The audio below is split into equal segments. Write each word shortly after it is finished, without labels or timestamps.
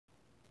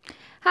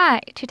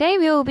Hi, today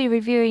we will be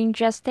reviewing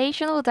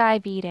gestational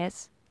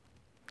diabetes.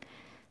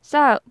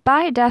 So,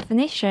 by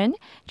definition,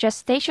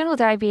 gestational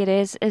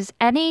diabetes is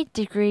any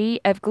degree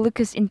of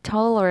glucose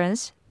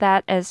intolerance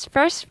that is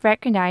first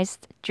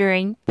recognized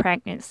during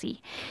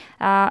pregnancy.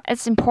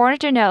 It's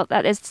important to note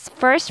that it's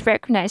first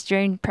recognized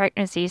during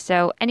pregnancy,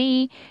 so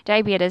any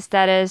diabetes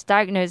that is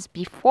diagnosed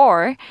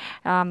before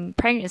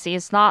pregnancy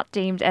is not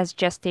deemed as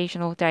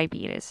gestational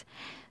diabetes.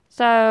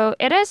 So,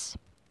 it is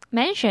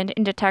mentioned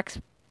in the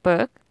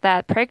textbook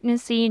that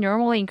pregnancy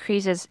normally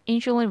increases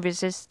insulin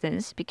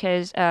resistance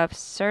because of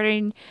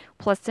certain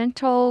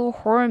placental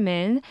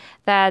hormone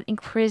that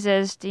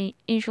increases the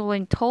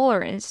insulin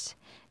tolerance,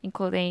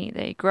 including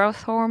the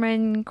growth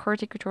hormone,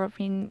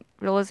 corticotropin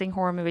releasing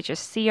hormone, which is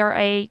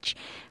CRH,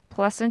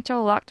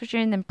 placental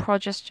lactogen, and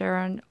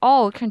progesterone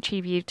all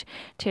contribute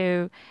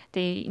to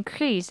the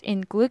increase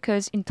in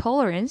glucose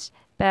intolerance,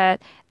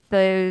 but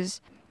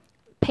those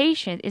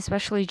patient,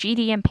 especially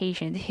GDM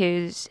patient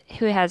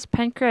who has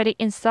pancreatic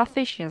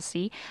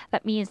insufficiency,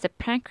 that means the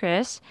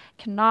pancreas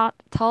cannot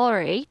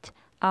tolerate.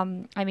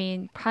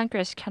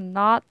 Pancreas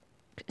cannot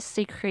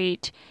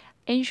secrete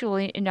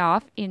insulin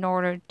enough in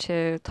order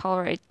to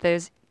tolerate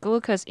those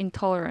glucose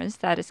intolerance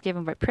that is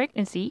given by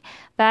pregnancy.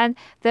 Then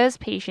those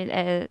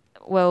patients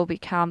will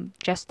become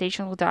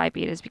gestational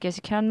diabetes because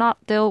you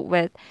cannot deal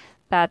with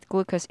that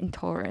glucose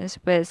intolerance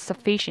with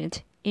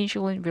sufficient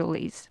insulin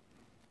release.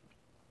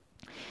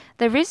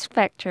 The risk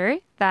factor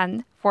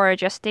then for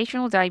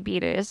gestational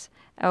diabetes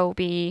will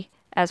be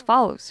as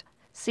follows: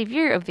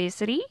 severe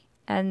obesity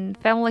and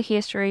family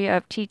history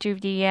of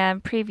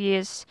T2DM,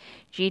 previous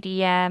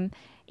GDM,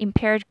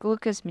 impaired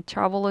glucose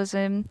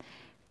metabolism,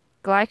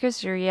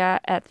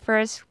 glycosuria at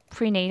first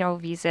prenatal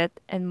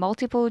visit, and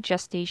multiple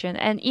gestation,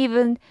 and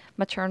even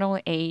maternal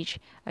age,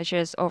 which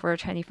is over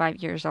 25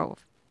 years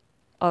of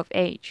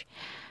age.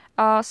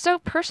 So,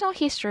 personal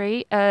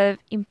history of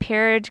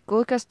impaired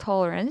glucose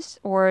tolerance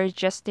or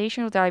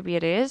gestational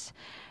diabetes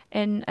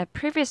in a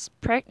previous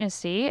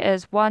pregnancy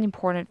is one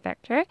important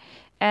factor,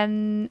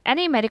 and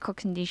any medical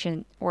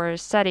condition or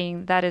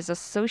setting that is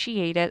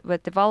associated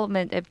with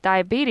development of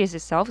diabetes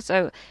itself.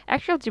 So,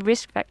 actually, the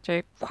risk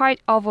factor quite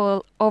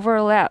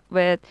overlap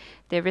with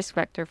the risk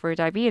factor for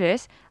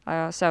diabetes.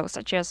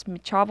 Such as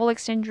metabolic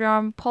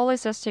syndrome,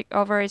 polycystic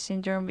ovary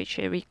syndrome, which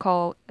we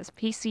call as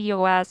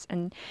PCOS,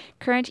 and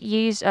current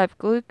use of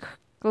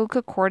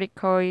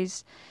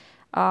glucocorticoids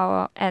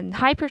and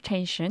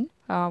hypertension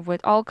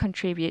would all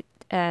contribute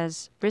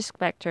as risk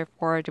factor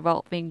for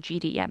developing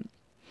GDM.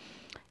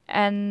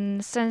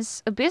 And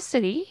since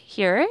obesity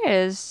here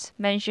is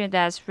mentioned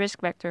as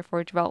risk factor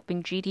for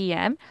developing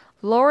GDM,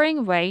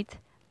 lowering weight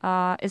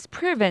is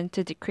proven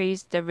to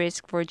decrease the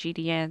risk for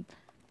GDM.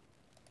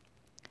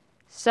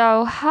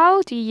 So,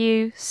 how do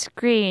you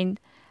screen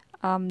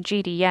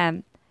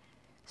GDM?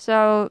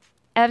 So,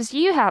 as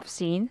you have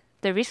seen,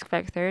 the risk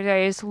factor,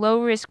 there is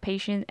low risk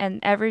patient and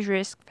average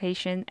risk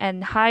patient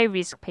and high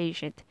risk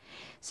patient.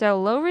 So,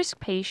 low risk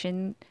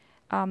patient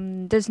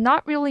does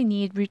not really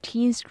need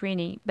routine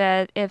screening,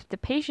 but if the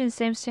patient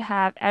seems to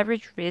have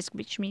average risk,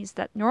 which means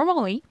that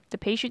normally the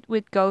patient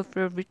would go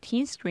through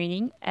routine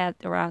screening at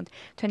around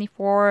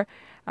 24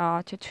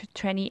 to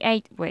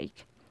 28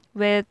 week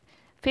with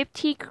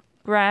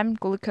 50-gram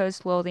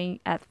glucose loading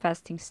at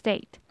fasting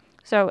state.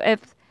 So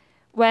if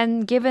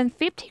when given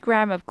 50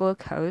 gram of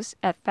glucose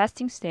at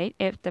fasting state,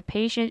 if the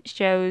patient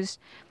shows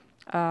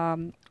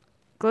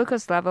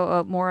glucose level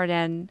of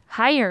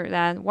higher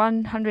than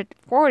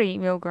 140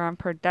 milligram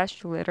per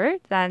deciliter,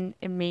 then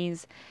it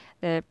means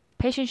the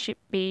patient should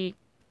be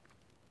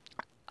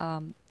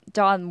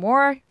done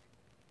more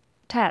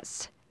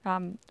tests.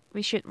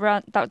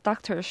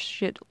 Doctors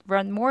should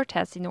run more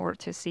tests in order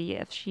to see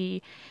if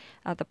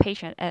the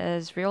patient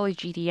is really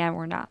GDM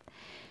or not.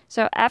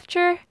 So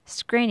after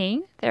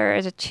screening, there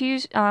is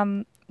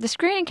the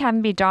screening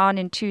can be done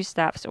in 2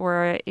 steps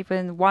or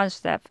even 1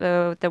 step.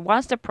 The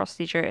 1-step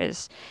procedure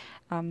is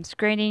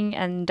screening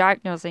and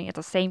diagnosing at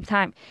the same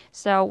time.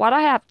 So what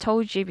I have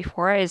told you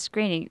before is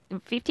screening.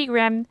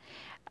 50-gram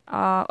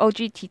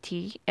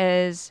OGTT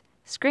is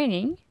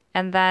screening,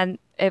 and then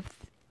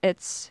if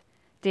it's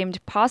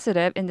deemed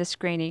positive in the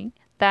screening,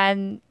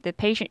 then the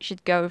patient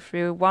should go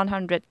through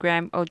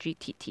 100-gram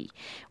OGTT.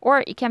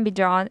 Or it can be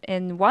done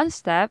in 1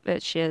 step,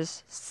 which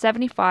is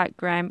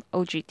 75-gram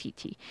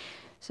OGTT.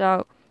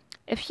 So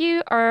if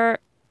you are,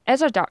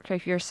 as a doctor,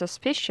 if you're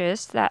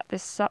suspicious that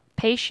this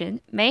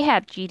patient may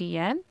have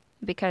GDM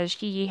because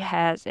she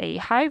has a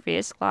high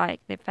risk, like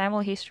the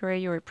family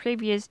history or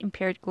previous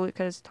impaired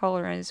glucose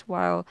tolerance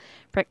while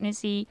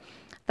pregnancy,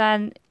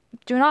 then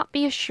do not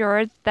be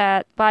assured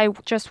that by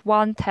just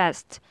one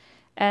test,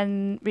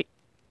 and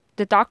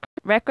the doctor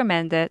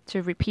recommended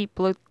to repeat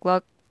blood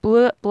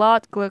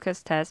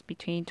glucose test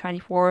between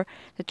 24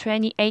 to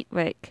 28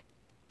 week,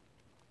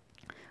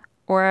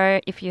 or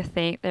if you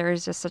think there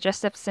is a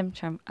suggestive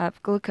symptom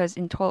of glucose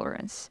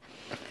intolerance.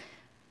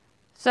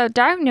 So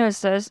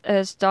diagnosis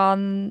is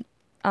done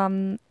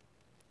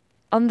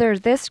under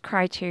this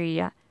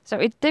criteria. So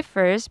it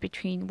differs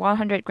between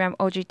 100 gram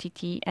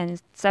OGTT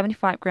and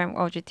 75 gram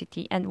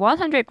OGTT. And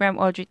 100 gram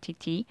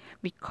OGTT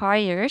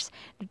requires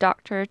the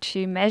doctor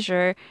to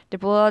measure the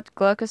blood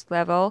glucose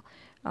level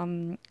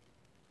 4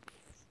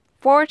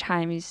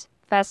 times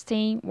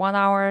fasting, 1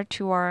 hour,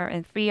 2 hour,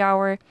 and 3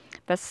 hour.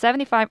 But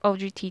 75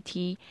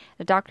 OGTT,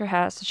 the doctor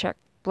has to check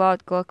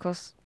blood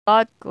glucose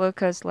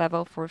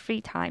level for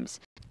 3 times.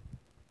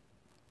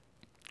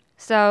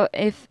 So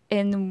if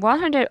in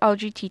 100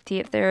 OGTT,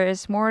 if there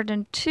is more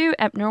than 2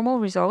 abnormal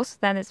results,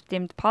 then it's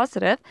deemed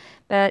positive.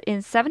 But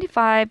in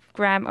 75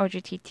 gram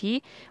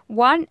OGTT,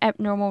 1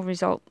 abnormal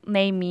result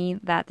may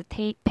mean that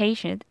the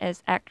patient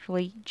is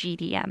actually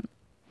GDM.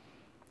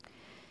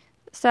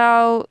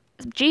 So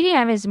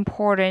GDM is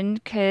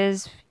important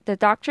because the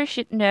doctor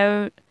should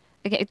know,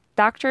 okay,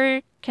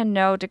 doctor can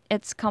know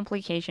its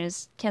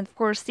complications, can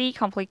foresee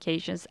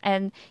complications,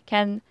 and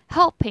can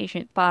help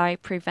patient by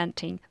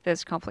preventing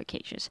those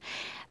complications.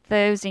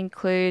 Those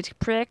include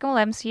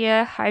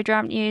preeclampsia,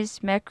 hydramnios,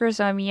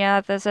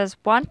 macrosomia. This is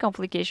one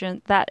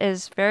complication that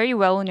is very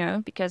well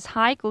known because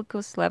high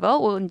glucose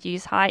level will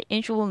induce high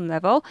insulin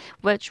level,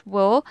 which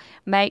will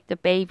make the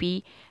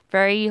baby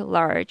very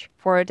large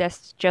for the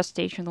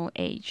gestational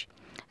age.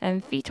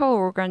 And fetal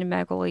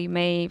organomegaly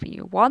may be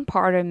one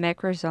part of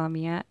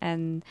macrosomia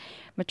and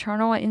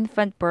maternal and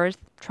infant birth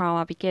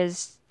trauma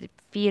because the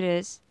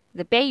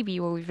baby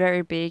will be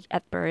very big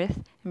at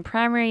birth. And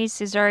primary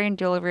cesarean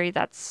delivery,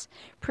 that's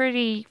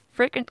pretty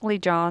frequently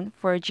done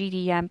for a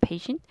GDM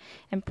patient.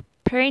 And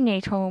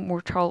perinatal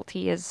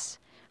mortality is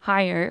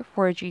higher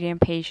for a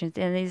GDM patient.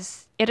 And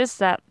it is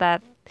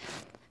that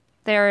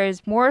there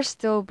is more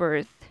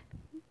stillbirth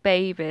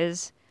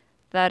babies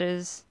that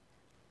is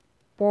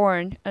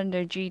born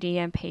under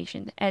GDM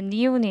patient. And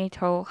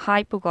neonatal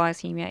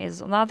hypoglycemia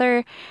is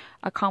another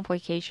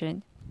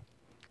complication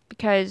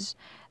because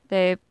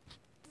the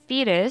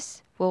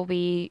fetus will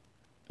be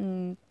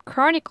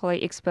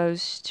chronically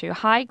exposed to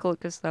high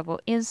glucose level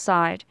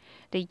inside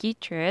the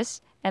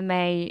uterus and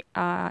may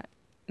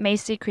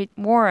secrete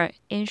more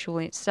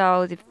insulin.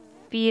 So the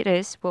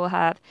fetus will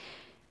have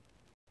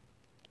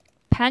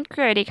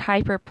pancreatic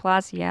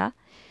hyperplasia.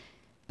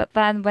 But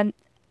then when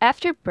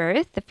after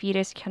birth, the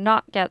fetus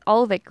cannot get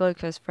all the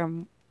glucose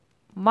from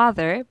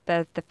mother,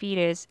 but the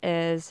fetus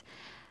is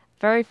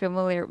very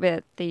familiar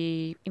with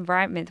the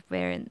environment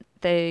where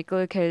the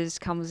glucose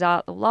comes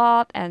out a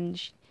lot,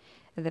 and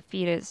the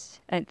fetus,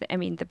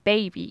 the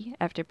baby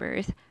after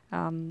birth,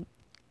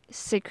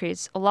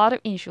 secretes a lot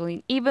of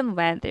insulin even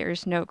when there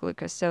is no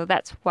glucose. So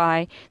that's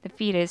why the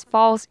baby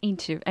falls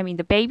into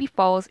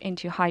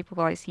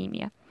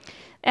hypoglycemia.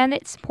 And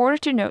it's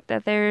important to note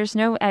that there is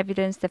no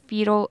evidence that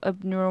fetal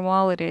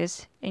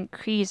abnormalities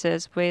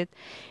increases with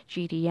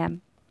GDM.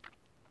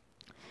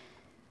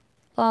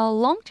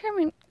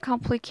 Long-term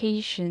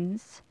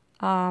complications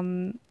not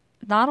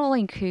only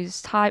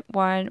includes type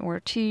 1 or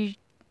 2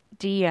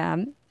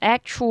 DM,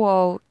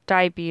 actual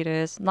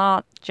diabetes,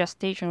 not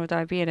gestational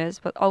diabetes,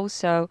 but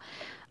also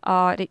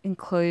it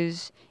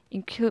includes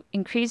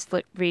increased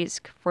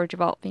risk for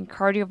developing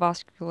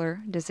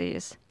cardiovascular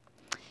disease.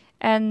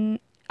 And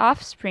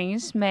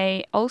offsprings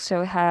may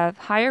also have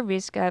higher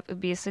risk of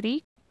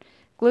obesity,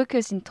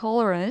 glucose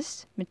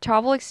intolerance,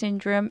 metabolic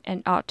syndrome,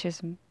 and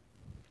autism.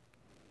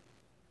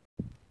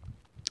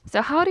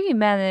 So how do you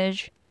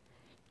manage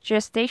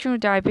gestational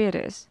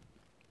diabetes?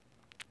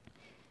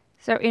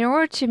 So in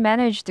order to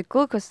manage the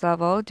glucose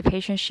level, the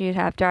patient should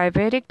have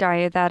diabetic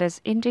diet that is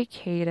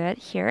indicated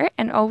here,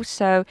 and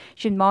also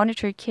should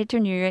monitor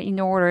ketonuria in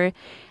order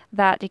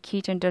that the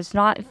ketone does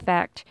not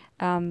affect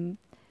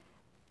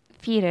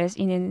fetus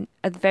in an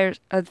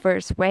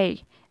adverse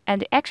way.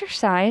 And the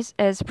exercise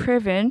is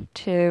proven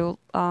to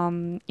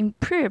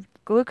improve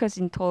glucose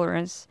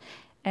intolerance,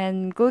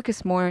 and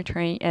glucose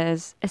monitoring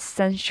is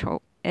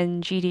essential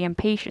in GDM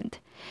patient.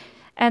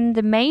 And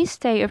the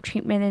mainstay of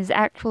treatment is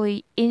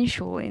actually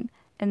insulin.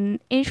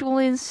 And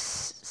insulin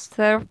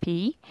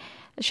therapy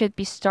should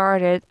be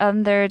started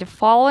under the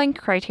following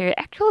criteria.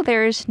 Actually,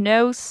 there is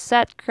no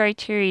set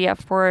criteria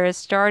for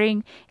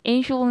starting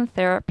insulin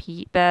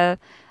therapy, but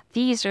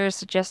these are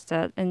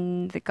suggested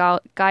in the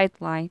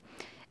guideline.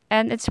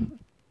 And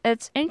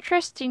it's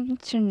interesting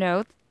to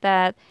note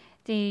that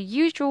the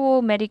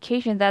usual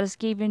medication that is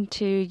given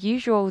to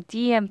usual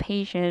DM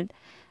patient,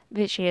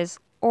 which is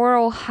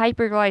oral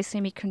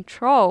hyperglycemic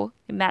control,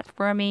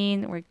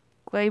 metformin or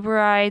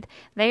glyburide,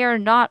 they are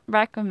not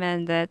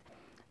recommended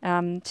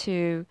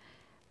to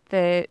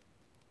the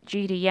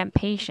GDM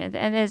patient.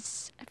 And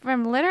it's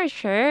from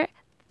literature,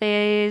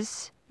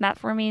 these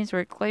metformins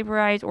or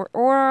glyburide or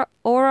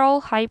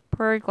oral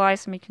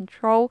hyperglycemic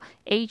control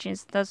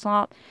agents does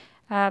not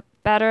have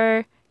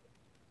better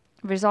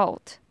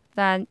result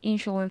than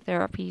insulin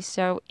therapy.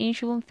 So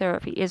insulin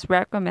therapy is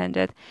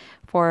recommended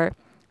for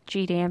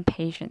GDM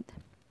patient.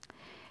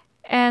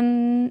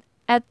 And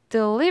at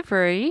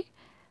delivery,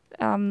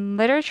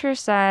 literature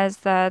says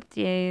that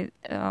the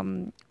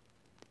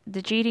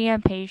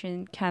GDM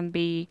patient can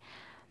be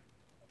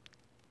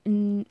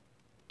can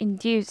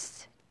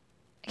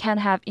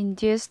have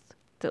induced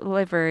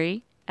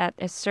delivery at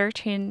a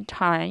certain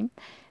time,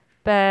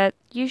 but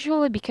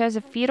usually because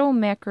of fetal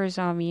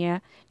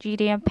macrosomia,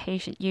 GDM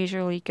patient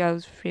usually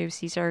goes through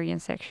cesarean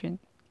section.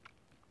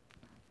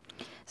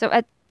 So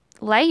at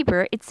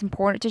labor, it's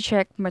important to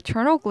check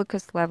maternal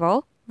glucose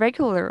level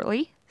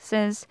regularly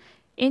since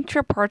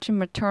intrapartum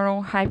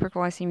maternal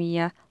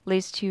hyperglycemia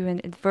leads to an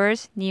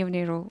adverse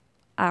neonatal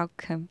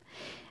outcome.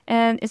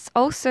 And it's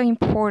also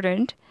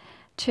important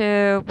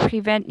to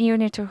prevent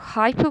neonatal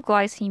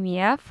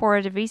hypoglycemia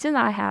for the reason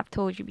I have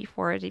told you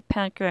before, the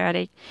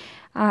pancreatic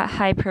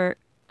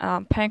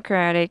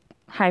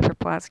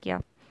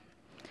hyperplasia.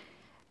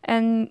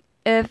 And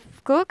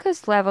if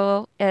glucose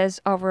level is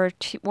over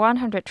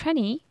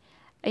 120,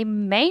 it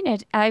may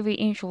need IV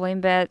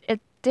insulin, but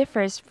it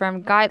differs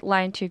from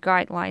guideline to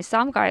guideline.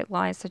 Some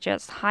guidelines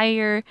suggest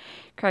higher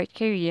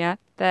criteria,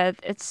 but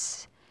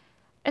it's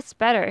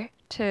better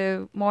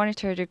to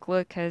monitor the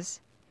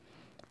glucose.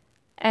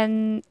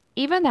 And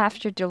even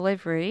after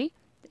delivery,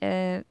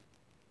 the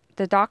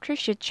doctor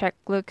should check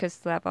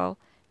glucose level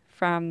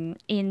from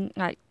in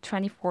like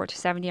 24 to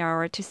 70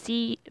 hours to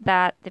see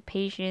that the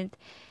patient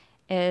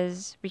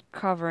is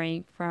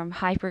recovering from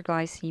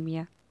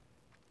hyperglycemia.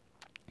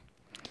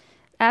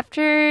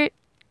 After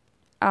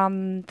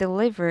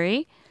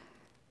delivery,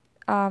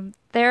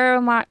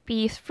 there might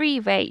be 3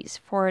 ways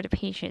for the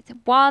patient.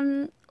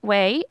 One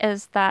way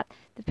is that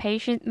the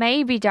patient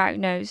may be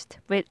diagnosed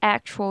with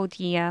actual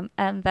DM,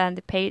 and then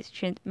the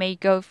patient may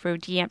go through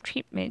DM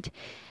treatment.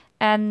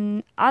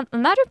 And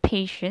another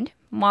patient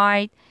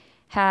might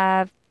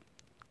have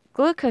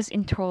glucose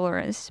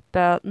intolerance,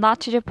 but not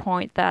to the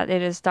point that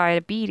it is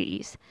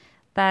diabetes.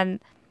 Then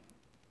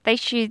they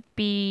should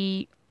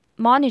be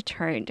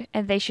monitored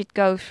and they should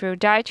go through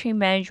dietary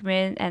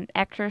management and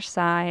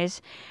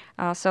exercise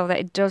so that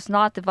it does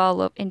not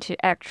develop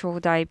into actual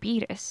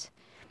diabetes.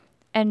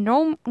 And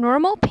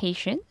normal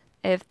patient,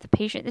 if the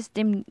patient is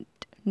deemed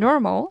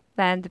normal,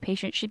 then the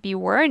patient should be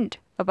warned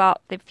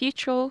about the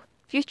future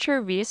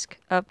risk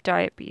of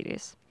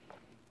diabetes.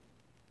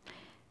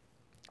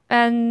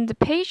 And the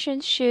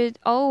patient should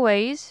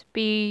always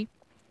be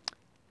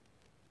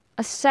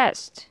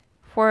assessed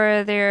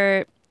for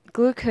their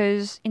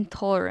glucose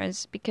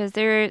intolerance because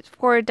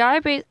for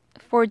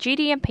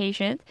GDM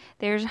patient,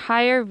 there's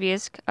higher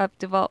risk of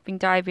developing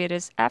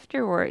diabetes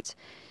afterwards.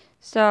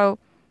 So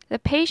the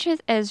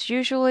patient is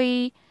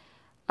usually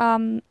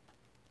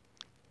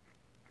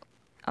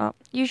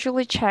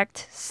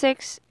checked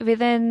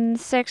within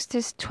 6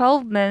 to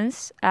 12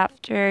 months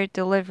after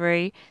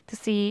delivery to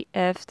see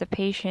if the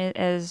patient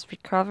is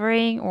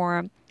recovering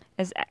or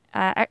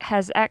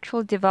has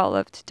actually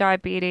developed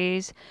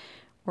diabetes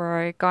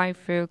or going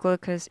through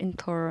glucose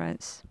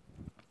intolerance.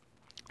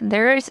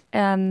 There is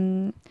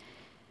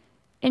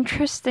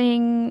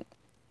interesting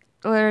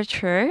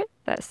literature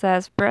that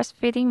says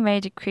breastfeeding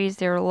may decrease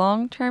their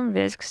long-term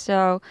risk.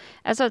 So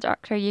as a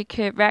doctor, you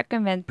could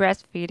recommend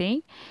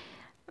breastfeeding.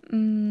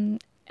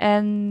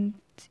 And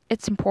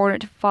it's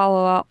important to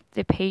follow up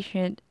the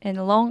patient in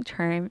the long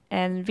term.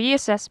 And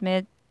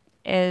reassessment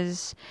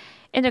is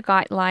in the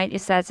guideline. It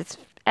says it's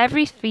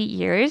every 3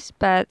 years,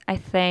 but I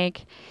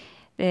think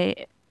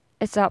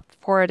it's up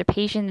for the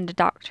patient and the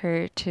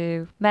doctor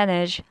to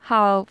manage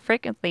how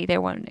frequently they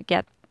want to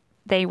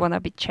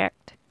be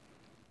checked.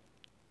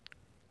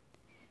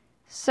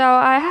 So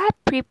I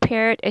have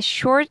prepared a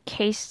short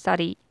case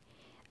study.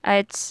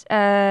 It's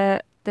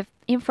the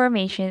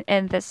information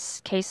in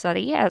this case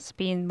study has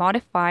been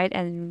modified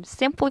and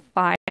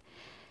simplified.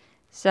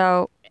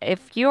 So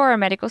if you are a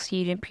medical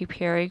student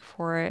preparing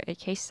for a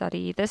case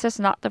study, this is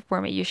not the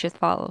format you should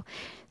follow.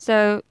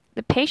 So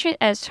the patient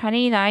is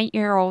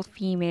 29-year-old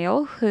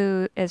female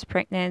who is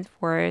pregnant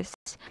for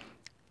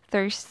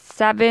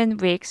 37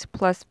 weeks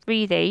plus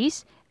 3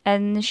 days,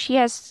 and she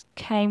has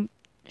come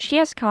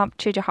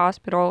to the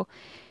hospital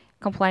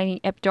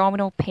complaining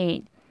abdominal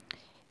pain.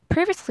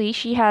 Previously,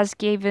 she has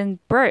given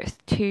birth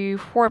to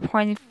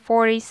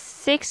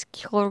 4.46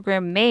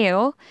 kilogram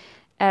male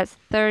at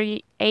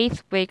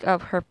 38th week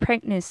of her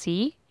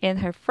pregnancy in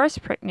her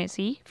first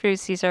pregnancy through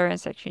cesarean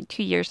section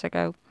 2 years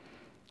ago.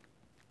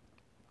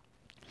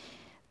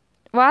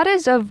 What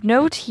is of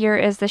note here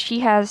is that she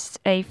has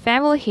a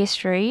family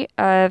history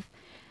of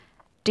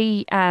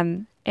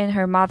DM in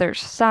her mother's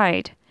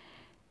side,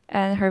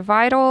 and her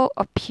vital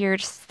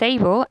appeared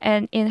stable,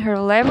 and in her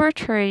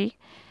laboratory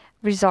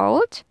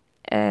result,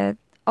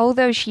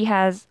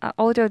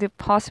 although the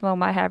possible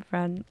might have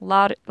run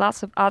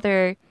lots of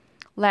other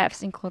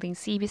labs, including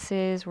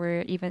CBCs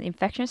or even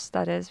infection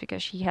studies,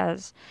 because she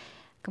has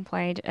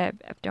complained of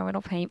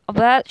abdominal pain,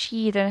 but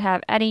she didn't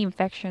have any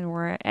infection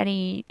or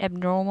any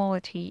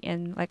abnormality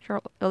in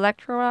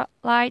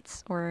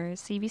electrolytes or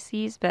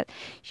CBCs, but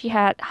she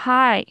had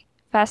high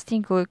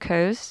fasting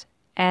glucose,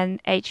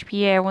 and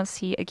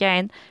HbA1c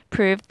again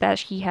proved that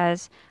she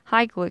has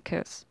high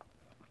glucose.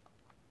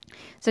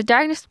 So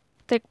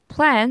Diagnostic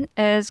Plan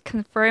is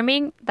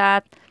confirming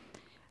that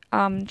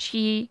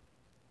she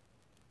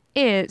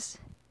is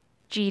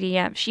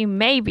GDM. She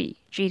may be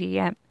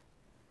GDM.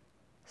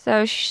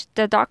 So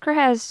the doctor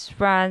has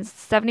run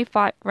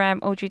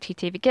 75-gram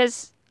OGTT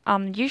because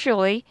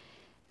usually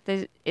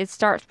it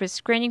starts with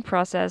screening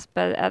process,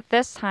 but at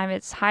this time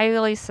it's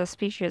highly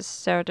suspicious.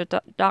 So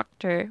the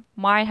doctor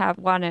might have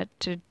wanted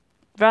to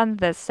run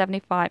the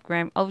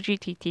 75-gram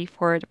OGTT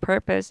for the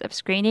purpose of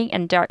screening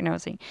and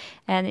diagnosing,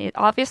 and it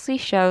obviously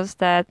shows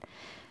that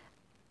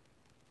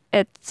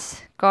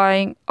it's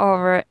going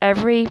over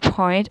every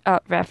point of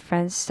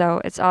reference,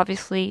 so it's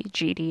obviously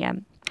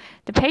GDM.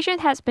 The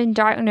patient has been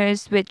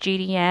diagnosed with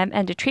GDM,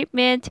 and the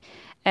treatment,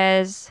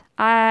 as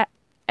I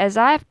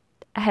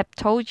have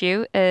told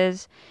you,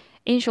 is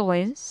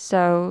insulin.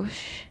 So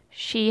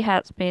she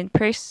has been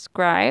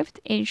prescribed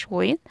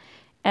insulin,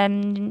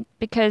 and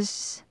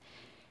because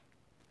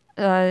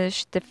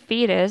the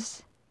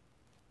fetus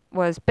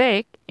was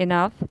big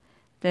enough,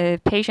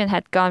 the patient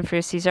had gone through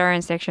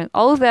cesarean section.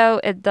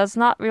 Although it does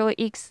not really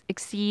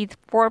exceed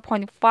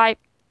 4.5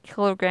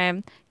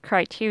 kilogram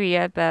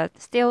criteria, but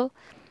still,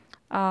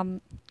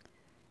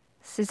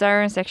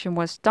 cesarean section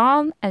was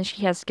done, and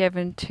she has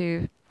given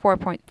to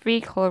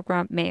 4.3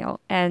 kilogram male,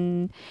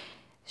 and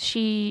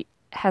she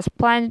has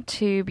planned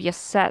to be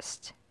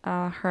assessed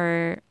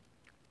her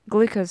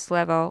glucose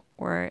level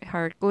or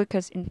her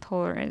glucose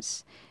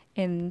intolerance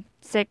in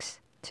 6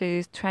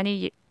 to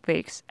 20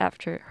 weeks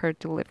after her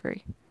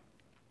delivery.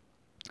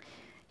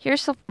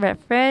 Here's a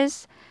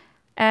reference,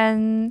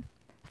 and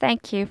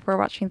thank you for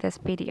watching this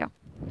video.